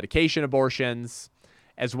such as medication abortions,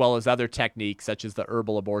 as well as other techniques such as the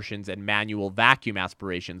herbal abortions and manual vacuum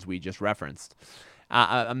aspirations we just referenced.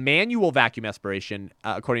 A manual vacuum aspiration,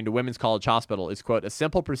 according to Women's College Hospital, is, quote, a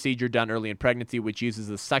simple procedure done early in pregnancy which uses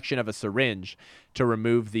the suction of a syringe to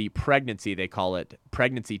remove the pregnancy, they call it,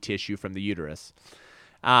 pregnancy tissue from the uterus.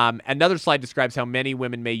 Another slide describes how many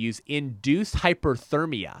women may use induced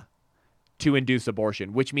hyperthermia to induce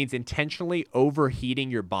abortion, which means intentionally overheating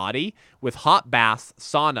your body with hot baths,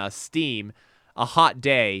 sauna, steam, a hot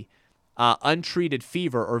day, untreated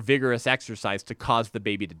fever, or vigorous exercise to cause the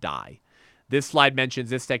baby to die. This slide mentions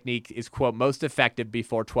this technique is, quote, most effective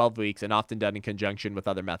before 12 weeks and often done in conjunction with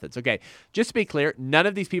other methods. Okay, just to be clear, none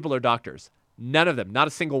of these people are doctors. None of them, not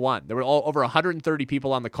a single one. There were over 130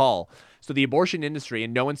 people on the call. So the abortion industry,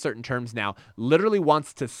 in no uncertain terms now, literally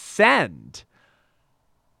wants to send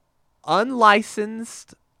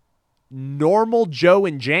unlicensed, normal Joe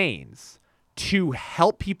and Janes to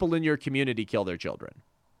help people in your community kill their children.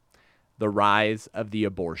 The rise of the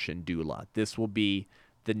abortion doula. This will be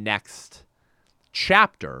the next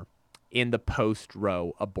chapter in the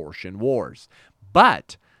post-Roe abortion wars.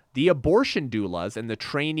 But the abortion doulas and the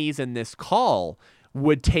trainees in this call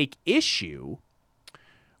would take issue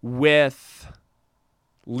with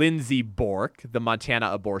Lindsey Bork, the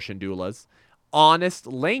Montana abortion doula's honest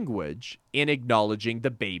language in acknowledging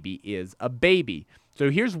the baby is a baby. So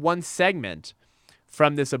here's one segment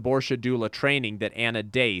from this abortion doula training that Anna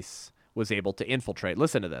Deace was able to infiltrate.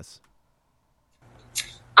 Listen to this.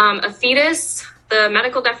 A fetus, the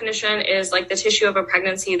medical definition is like the tissue of a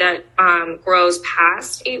pregnancy that grows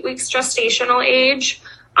past 8 weeks gestational age.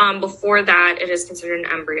 Before that, it is considered an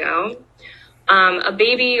embryo. A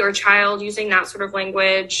baby or child, using that sort of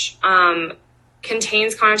language,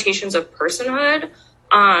 contains connotations of personhood.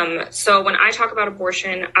 So when I talk about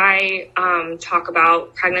abortion, I talk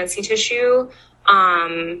about pregnancy tissue.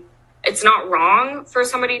 It's not wrong for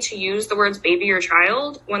somebody to use the words baby or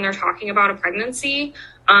child when they're talking about a pregnancy.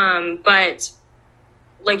 But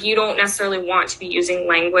like, you don't necessarily want to be using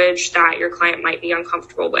language that your client might be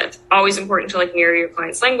uncomfortable with. Always important to like mirror your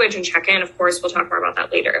client's language and check in. Of course, we'll talk more about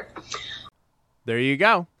that later. There you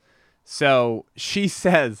go. So she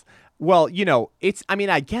says, well, you know,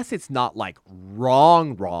 I guess it's not like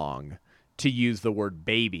wrong to use the word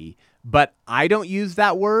baby, but I don't use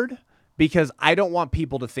that word because I don't want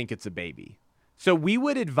people to think it's a baby. So we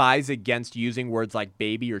would advise against using words like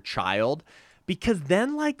baby or child, because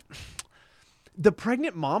then like the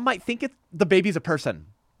pregnant mom might think the baby's a person.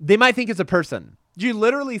 They might think it's a person. She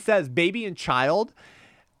literally says baby and child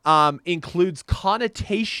includes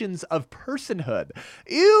connotations of personhood.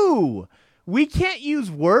 Ew! We can't use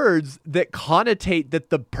words that connotate that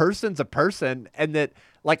the person's a person and that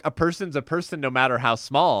like a person's a person no matter how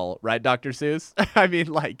small, right, Dr. Seuss? I mean,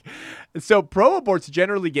 like, so pro-aborts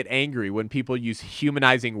generally get angry when people use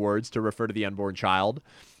humanizing words to refer to the unborn child,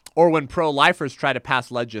 or when pro-lifers try to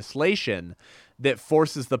pass legislation that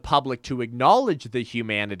forces the public to acknowledge the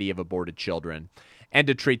humanity of aborted children and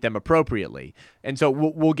to treat them appropriately. And so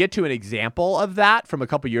we'll get to an example of that from a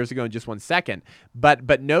couple years ago in just 1 second.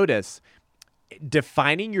 But notice,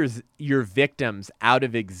 defining your victims out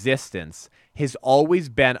of existence has always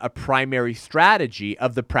been a primary strategy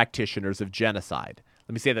of the practitioners of genocide.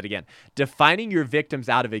 Let me say that again. Defining your victims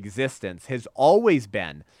out of existence has always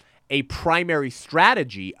been a primary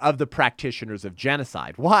strategy of the practitioners of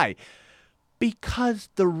genocide. Why? Because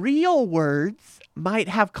the real words might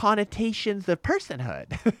have connotations of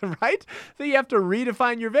personhood, right? So you have to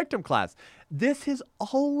redefine your victim class. This has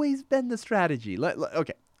always been the strategy.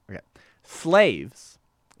 Okay. Slaves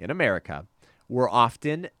in America were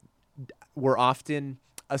often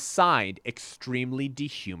assigned extremely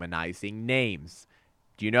dehumanizing names.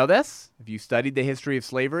 Do you know this? Have you studied the history of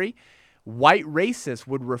slavery? White racists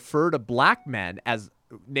would refer to black men as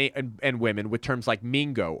and women with terms like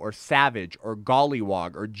Mingo or Savage or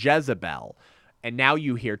Gollywog or Jezebel. And now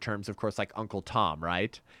you hear terms, of course, like Uncle Tom,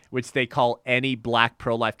 right? Which they call any black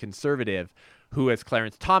pro-life conservative who, as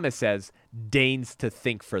Clarence Thomas says, deigns to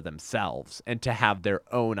think for themselves and to have their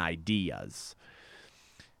own ideas.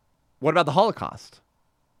 What about the Holocaust?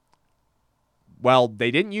 Well,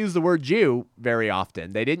 they didn't use the word Jew very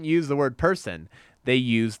often. They didn't use the word person. They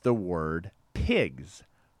used the word pigs,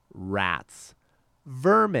 rats,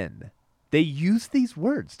 vermin. They used these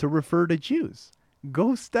words to refer to Jews.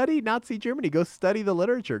 Go study Nazi Germany. Go study the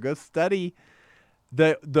literature. Go study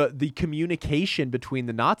the communication between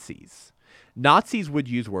the Nazis. Nazis would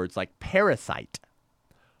use words like parasite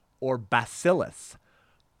or bacillus.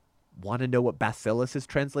 Want to know what bacillus is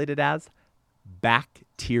translated as?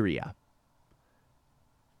 Bacteria.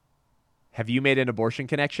 Have you made an abortion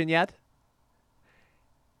connection yet?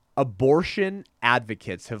 Abortion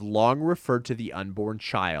advocates have long referred to the unborn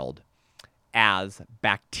child as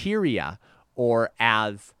bacteria or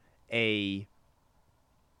as a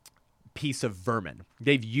piece of vermin.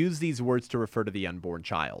 They've used these words to refer to the unborn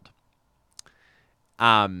child.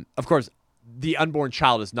 Of course, the unborn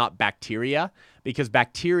child is not bacteria because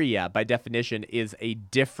bacteria, by definition, is a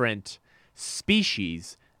different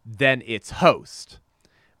species than its host.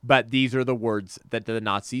 But these are the words that the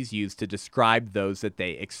Nazis used to describe those that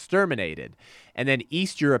they exterminated. And then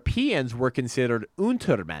East Europeans were considered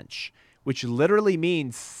Untermensch, which literally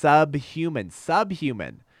means subhuman,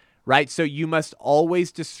 right? So you must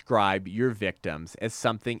always describe your victims as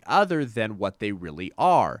something other than what they really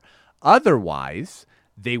are. Otherwise,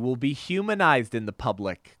 they will be humanized in the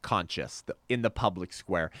public conscious, in the public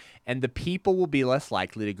square, and the people will be less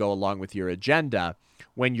likely to go along with your agenda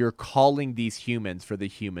when you're calling these humans for the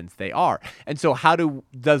humans they are. And so how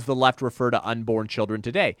does the left refer to unborn children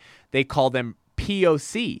today? They call them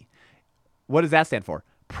POC. What does that stand for?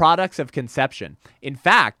 Products of conception. In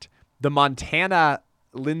fact, the Montana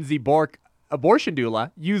Lindsay Bork abortion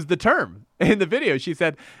doula used the term in the video. She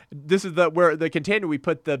said, this is where the container we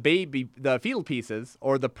put the baby, the fetal pieces,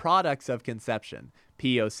 or the products of conception,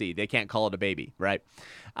 POC. They can't call it a baby, right?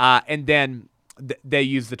 And then they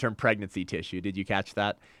use the term pregnancy tissue. Did you catch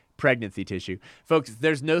that? Pregnancy tissue. Folks,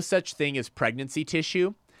 there's no such thing as pregnancy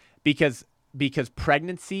tissue because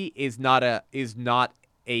pregnancy is not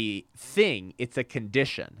a thing, it's a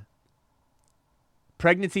condition.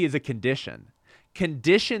 Pregnancy is a condition.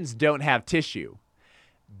 Conditions don't have tissue.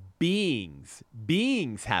 Beings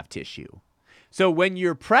have tissue. So when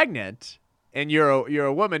you're pregnant and you're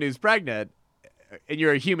a woman who's pregnant and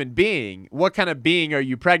you're a human being, what kind of being are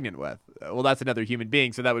you pregnant with? Well, that's another human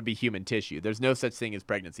being, so that would be human tissue. There's no such thing as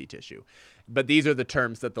pregnancy tissue. But these are the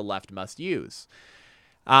terms that the left must use.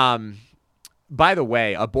 By the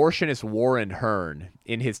way, abortionist Warren Hern,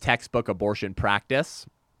 in his textbook Abortion Practice,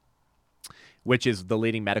 which is the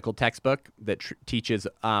leading medical textbook that teaches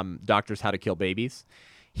doctors how to kill babies,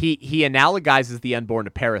 he analogizes the unborn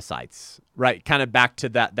to parasites, right? Kind of back to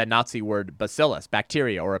that Nazi word bacillus,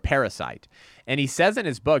 bacteria, or a parasite. And he says in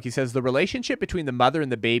his book, he says, the relationship between the mother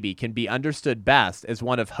and the baby can be understood best as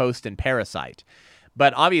one of host and parasite.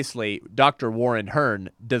 But obviously, Dr. Warren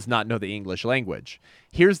Hern does not know the English language.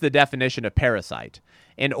 Here's the definition of parasite.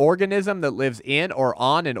 An organism that lives in or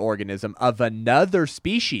on an organism of another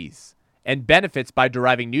species and benefits by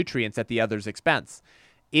deriving nutrients at the other's expense.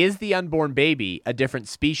 Is the unborn baby a different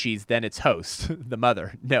species than its host, the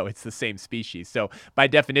mother? No, it's the same species. So by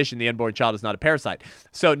definition, the unborn child is not a parasite.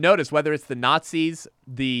 So notice whether it's the Nazis,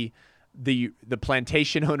 the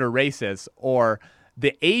plantation owner racists, or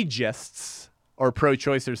the ageists or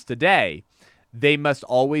pro-choicers today, they must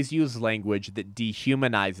always use language that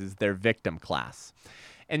dehumanizes their victim class.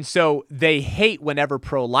 And so they hate whenever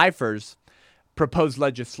pro-lifers propose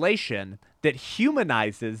legislation that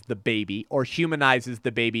humanizes the baby or humanizes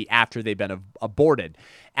the baby after they've been aborted.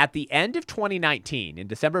 At the end of 2019, in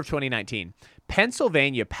December of 2019,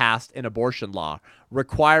 Pennsylvania passed an abortion law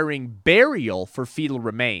requiring burial for fetal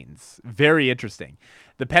remains. Very interesting.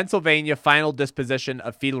 The Pennsylvania Final Disposition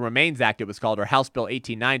of Fetal Remains Act, it was called, or House Bill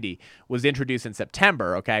 1890, was introduced in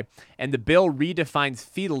September, okay? And the bill redefines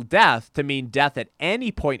fetal death to mean death at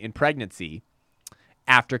any point in pregnancy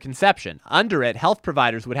after conception. Under it, health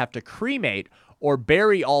providers would have to cremate or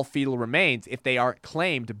bury all fetal remains if they aren't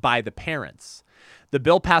claimed by the parents. The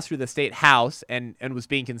bill passed through the state House and was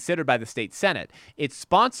being considered by the state Senate. Its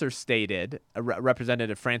sponsor stated,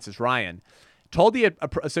 Representative Francis Ryan, told the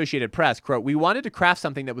Associated Press, quote, "We wanted to craft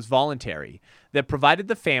something that was voluntary, that provided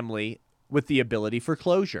the family with the ability for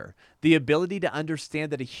closure, the ability to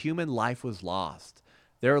understand that a human life was lost,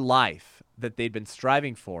 their life that they'd been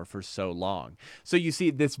striving for so long." So you see,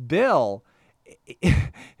 this bill,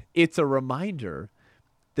 it's a reminder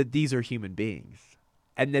that these are human beings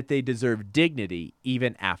and that they deserve dignity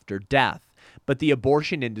even after death. But the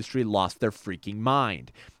abortion industry lost their freaking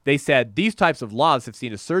mind. They said these types of laws have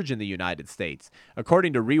seen a surge in the United States.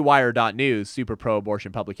 According to Rewire.news, super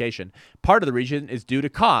pro-abortion publication, part of the reason is due to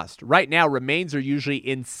cost. Right now, remains are usually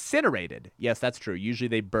incinerated. Yes, that's true. Usually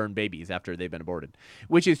they burn babies after they've been aborted,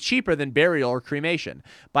 which is cheaper than burial or cremation.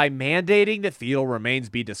 By mandating that fetal remains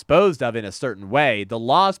be disposed of in a certain way, the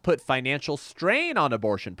laws put financial strain on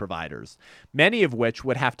abortion providers, many of which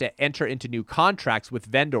would have to enter into new contracts with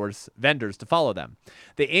vendors to follow them.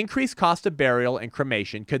 The increased cost of burial and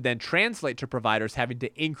cremation could then translate to providers having to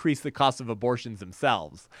increase the cost of abortions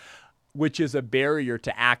themselves, which is a barrier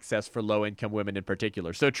to access for low-income women in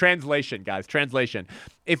particular. So translation, guys, translation.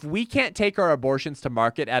 If we can't take our abortions to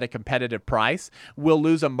market at a competitive price, we'll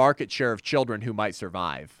lose a market share of children who might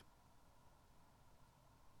survive,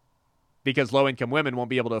 because low-income women won't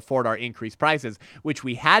be able to afford our increased prices, which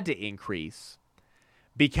we had to increase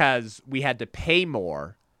because we had to pay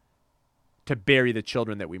more to bury the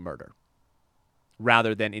children that we murder,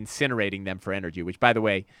 rather than incinerating them for energy, which, by the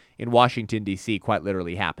way, in Washington, D.C., quite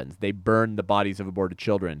literally happens. They burn the bodies of aborted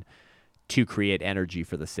children to create energy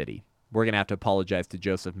for the city. We're going to have to apologize to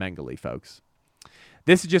Joseph Mengele, folks.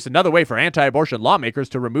 This is just another way for anti-abortion lawmakers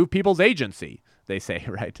to remove people's agency, they say,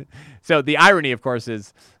 right? So the irony, of course,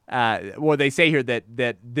 is, they say here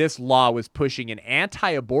that this law was pushing an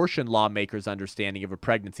anti-abortion lawmaker's understanding of a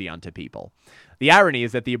pregnancy onto people. The irony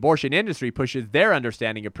is that the abortion industry pushes their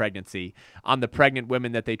understanding of pregnancy on the pregnant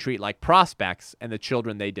women that they treat like prospects and the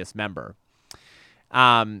children they dismember.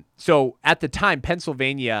 So at the time,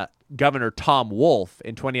 Pennsylvania Governor Tom Wolf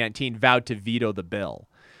in 2019 vowed to veto the bill.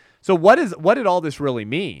 So what did all this really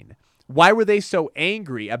mean? Why were they so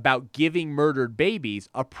angry about giving murdered babies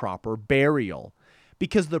a proper burial?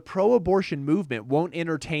 Because the pro-abortion movement won't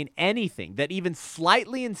entertain anything that even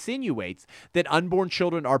slightly insinuates that unborn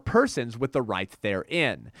children are persons with the rights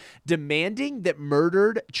therein. Demanding that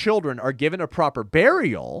murdered children are given a proper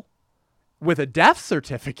burial with a death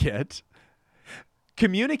certificate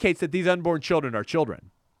communicates that these unborn children are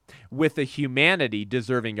children with a humanity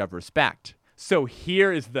deserving of respect. So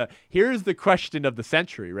here's the question of the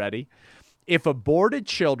century. Ready? If aborted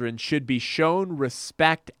children should be shown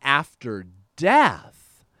respect after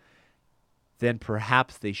death, then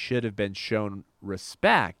perhaps they should have been shown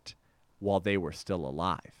respect while they were still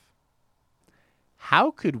alive.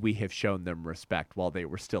 How could we have shown them respect while they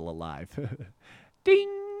were still alive?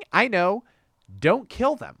 Ding! I know. Don't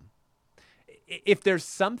kill them. If there's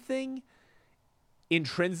something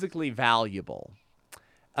intrinsically valuable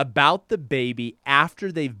about the baby after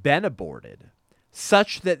they've been aborted,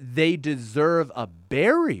 such that they deserve a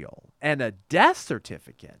burial and a death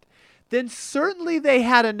certificate, then certainly they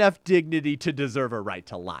had enough dignity to deserve a right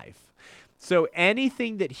to life. So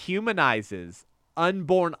anything that humanizes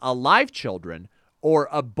unborn alive children or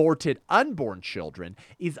aborted unborn children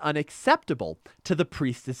is unacceptable to the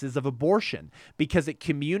priestesses of abortion, because it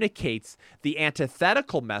communicates the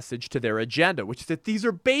antithetical message to their agenda, which is that these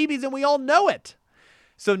are babies and we all know it.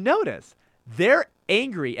 So notice, they're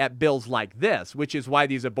angry at bills like this, which is why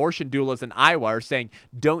these abortion doulas in Iowa are saying,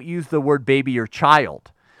 don't use the word baby or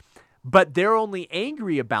child. But they're only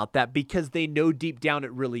angry about that because they know deep down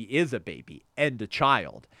it really is a baby and a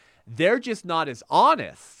child. They're just not as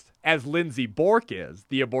honest as Lindsey Bork is,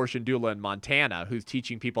 the abortion doula in Montana, who's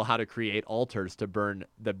teaching people how to create altars to burn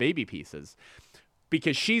the baby pieces,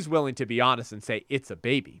 because she's willing to be honest and say it's a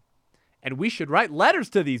baby. And we should write letters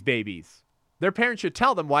to these babies. Their parents should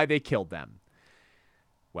tell them why they killed them.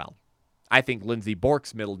 Well, I think Lindsey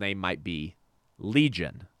Bork's middle name might be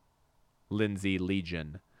Legion. Lindsey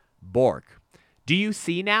Legion Bork. Do you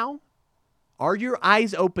see now? Are your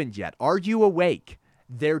eyes opened yet? Are you awake?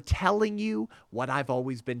 They're telling you what I've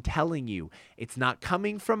always been telling you. It's not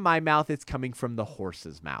coming from my mouth. It's coming from the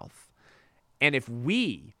horse's mouth. And if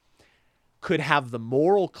we could have the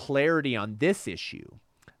moral clarity on this issue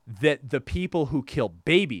that the people who kill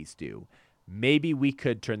babies do, maybe we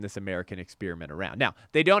could turn this American experiment around. Now,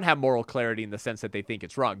 they don't have moral clarity in the sense that they think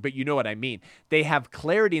it's wrong, but you know what I mean. They have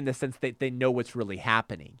clarity in the sense that they know what's really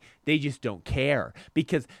happening. They just don't care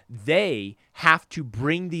because they have to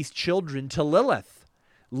bring these children to Lilith.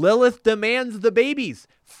 Lilith demands the babies.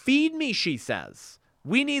 Feed me, she says.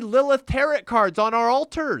 We need Lilith tarot cards on our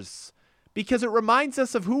altars because it reminds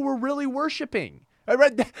us of who we're really worshiping.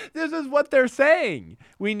 This is what they're saying.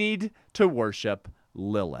 We need to worship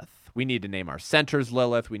Lilith. We need to name our centers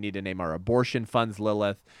Lilith. We need to name our abortion funds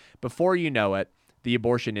Lilith. Before you know it, the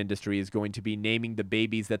abortion industry is going to be naming the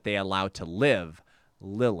babies that they allow to live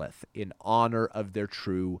Lilith in honor of their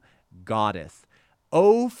true goddess.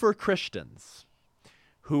 Oh, for Christians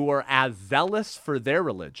who are as zealous for their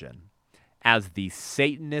religion as the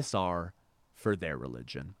Satanists are for their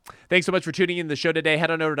religion. Thanks so much for tuning in to the show today.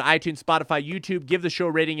 Head on over to iTunes, Spotify, YouTube. Give the show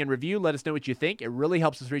a rating and review. Let us know what you think. It really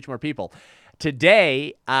helps us reach more people.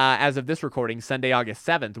 Today, as of this recording, Sunday, August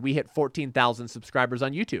 7th, we hit 14,000 subscribers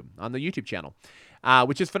on YouTube, on the YouTube channel,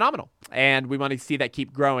 which is phenomenal. And we want to see that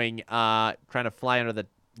keep growing, trying to fly under the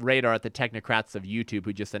radar at the technocrats of YouTube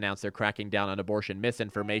who just announced they're cracking down on abortion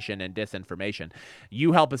misinformation and disinformation.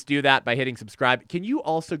 You help us do that by hitting subscribe. Can you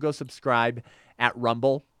also go subscribe at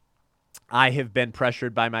Rumble? I have been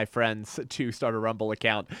pressured by my friends to start a Rumble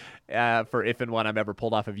account for if and when I'm ever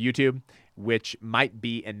pulled off of YouTube, which might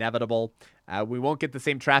be inevitable. We won't get the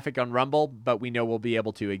same traffic on Rumble, but we know we'll be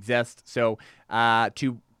able to exist. So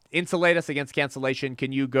to insulate us against cancellation,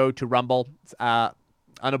 can you go to Rumble,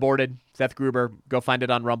 unaborted, Seth Gruber, go find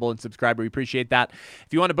it on Rumble and subscribe. We appreciate that. If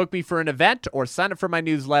you want to book me for an event or sign up for my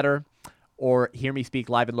newsletter, or hear me speak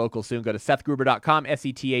live and local soon, go to SethGruber.com,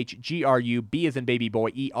 SETHGRUB as in baby boy,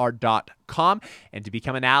 ER.com, and to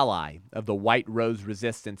become an ally of the White Rose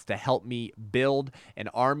Resistance to help me build an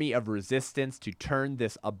army of resistance to turn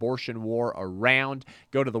this abortion war around.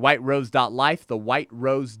 Go to thewhiterose.life,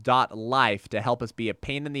 thewhiterose.life to help us be a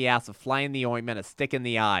pain in the ass, a fly in the ointment, a stick in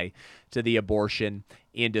the eye to the abortion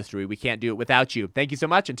industry. We can't do it without you. Thank you so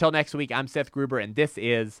much. Until next week, I'm Seth Gruber, and this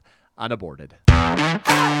is Unaborted.